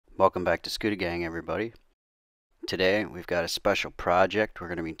Welcome back to Scooter Gang, everybody. Today we've got a special project. We're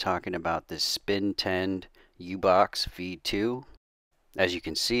going to be talking about this Spin 10 UBox V2. As you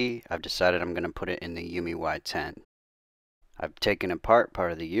can see, I've decided I'm going to put it in the Yumi Y10. I've taken apart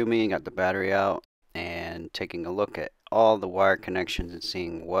part of the Yumi, got the battery out, and taking a look at all the wire connections and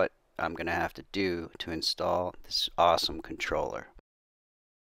seeing what I'm going to have to do to install this awesome controller.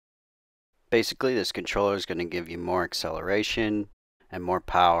 Basically, this controller is going to give you more acceleration and more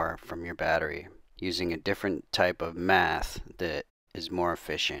power from your battery using a different type of math that is more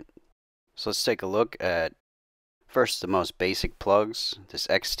efficient. So let's take a look at first the most basic plugs. This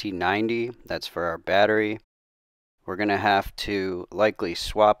XT90, that's for our battery. We're going to have to likely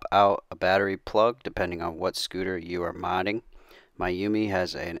swap out a battery plug depending on what scooter you are modding. My Yumi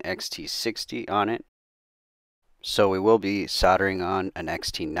has an XT60 on it, so we will be soldering on an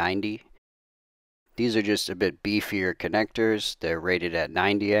XT90. These are just a bit beefier connectors. They're rated at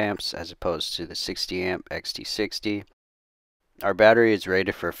 90 amps as opposed to the 60 amp XT60. Our battery is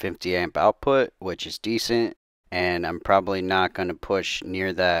rated for 50 amp output, which is decent, and I'm probably not going to push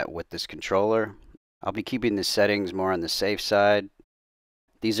near that with this controller. I'll be keeping the settings more on the safe side.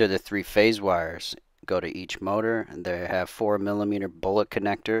 These are the 3-phase wires go to each motor, and they have 4mm bullet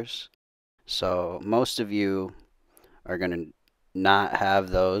connectors. So most of you are going to not have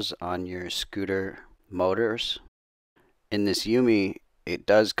those on your scooter motors. In this Yumi, it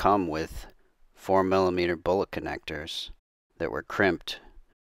does come with 4mm bullet connectors that were crimped,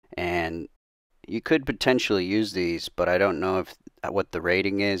 and you could potentially use these, but I don't know what the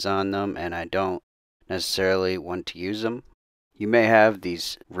rating is on them, and I don't necessarily want to use them. You may have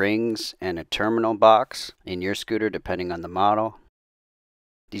these rings and a terminal box in your scooter depending on the model.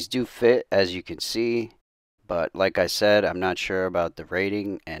 These do fit, as you can see, but like I said, I'm not sure about the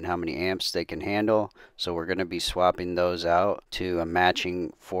rating and how many amps they can handle, so we're going to be swapping those out to a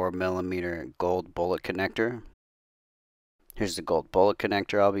matching 4mm gold bullet connector. Here's the gold bullet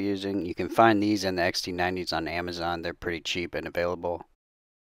connector I'll be using. You can find these and the XT90s on Amazon. They're pretty cheap and available.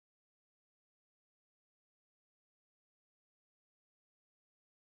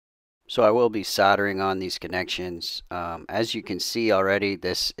 So I will be soldering on these connections. As you can see already,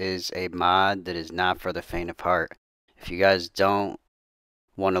 this is a mod that is not for the faint of heart. If you guys don't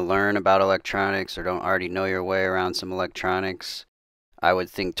want to learn about electronics or don't already know your way around some electronics, I would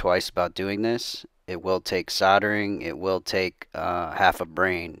think twice about doing this. It will take soldering. It will take half a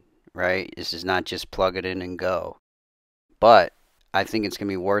brain, right? This is not just plug it in and go. But I think it's going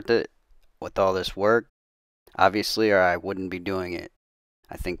to be worth it with all this work, obviously, or I wouldn't be doing it.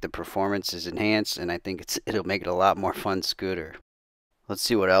 I think the performance is enhanced, and I think it'll make it a lot more fun scooter. Let's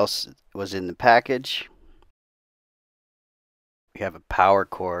see what else was in the package. We have a power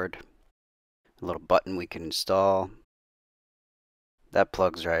cord, a little button we can install. That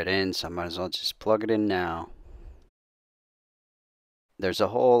plugs right in, so I might as well just plug it in now. There's a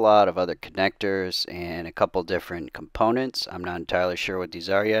whole lot of other connectors and a couple different components. I'm not entirely sure what these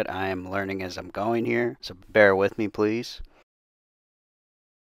are yet. I am learning as I'm going here, so bear with me, please.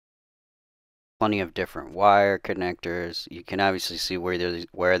 Plenty of different wire connectors. You can obviously see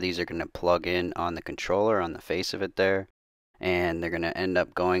where these are going to plug in on the controller, on the face of it there, and they're going to end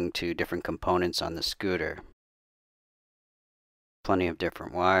up going to different components on the scooter. Plenty of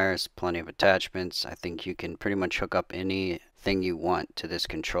different wires, plenty of attachments. I think you can pretty much hook up anything you want to this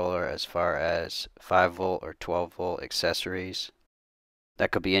controller as far as 5-volt or 12-volt accessories. That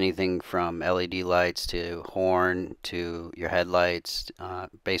could be anything from LED lights to horn to your headlights,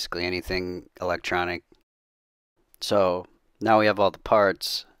 basically anything electronic. So now we have all the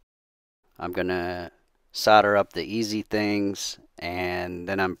parts. I'm going to solder up the easy things, and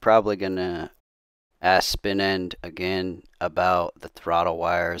then I'm probably going to ask Spin End again about the throttle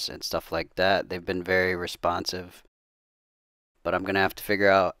wires and stuff like that. They've been very responsive, but I'm going to have to figure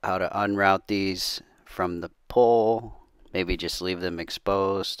out how to unroute these from the pole. Maybe just leave them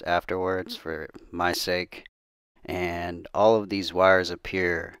exposed afterwards for my sake. And all of these wires up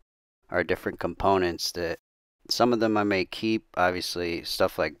here are different components that some of them I may keep. Obviously,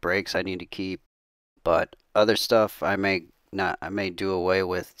 stuff like brakes I need to keep, but other stuff I may not. I may do away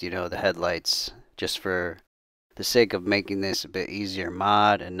with, the headlights, just for the sake of making this a bit easier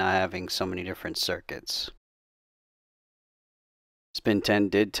mod and not having so many different circuits. Spin 10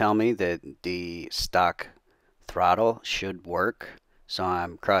 did tell me that the stock throttle should work, so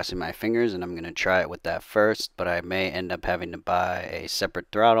I'm crossing my fingers and I'm going to try it with that first, but I may end up having to buy a separate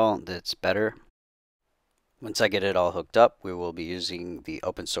throttle that's better. Once I get it all hooked up, we will be using the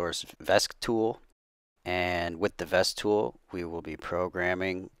open source VESC tool, and with the VESC tool we will be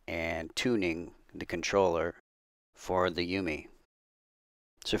programming and tuning the controller for the Yumi.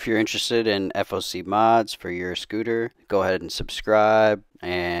 So if you're interested in FOC mods for your scooter, go ahead and subscribe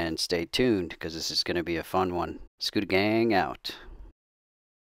and stay tuned because this is going to be a fun one. Scooter Gang out.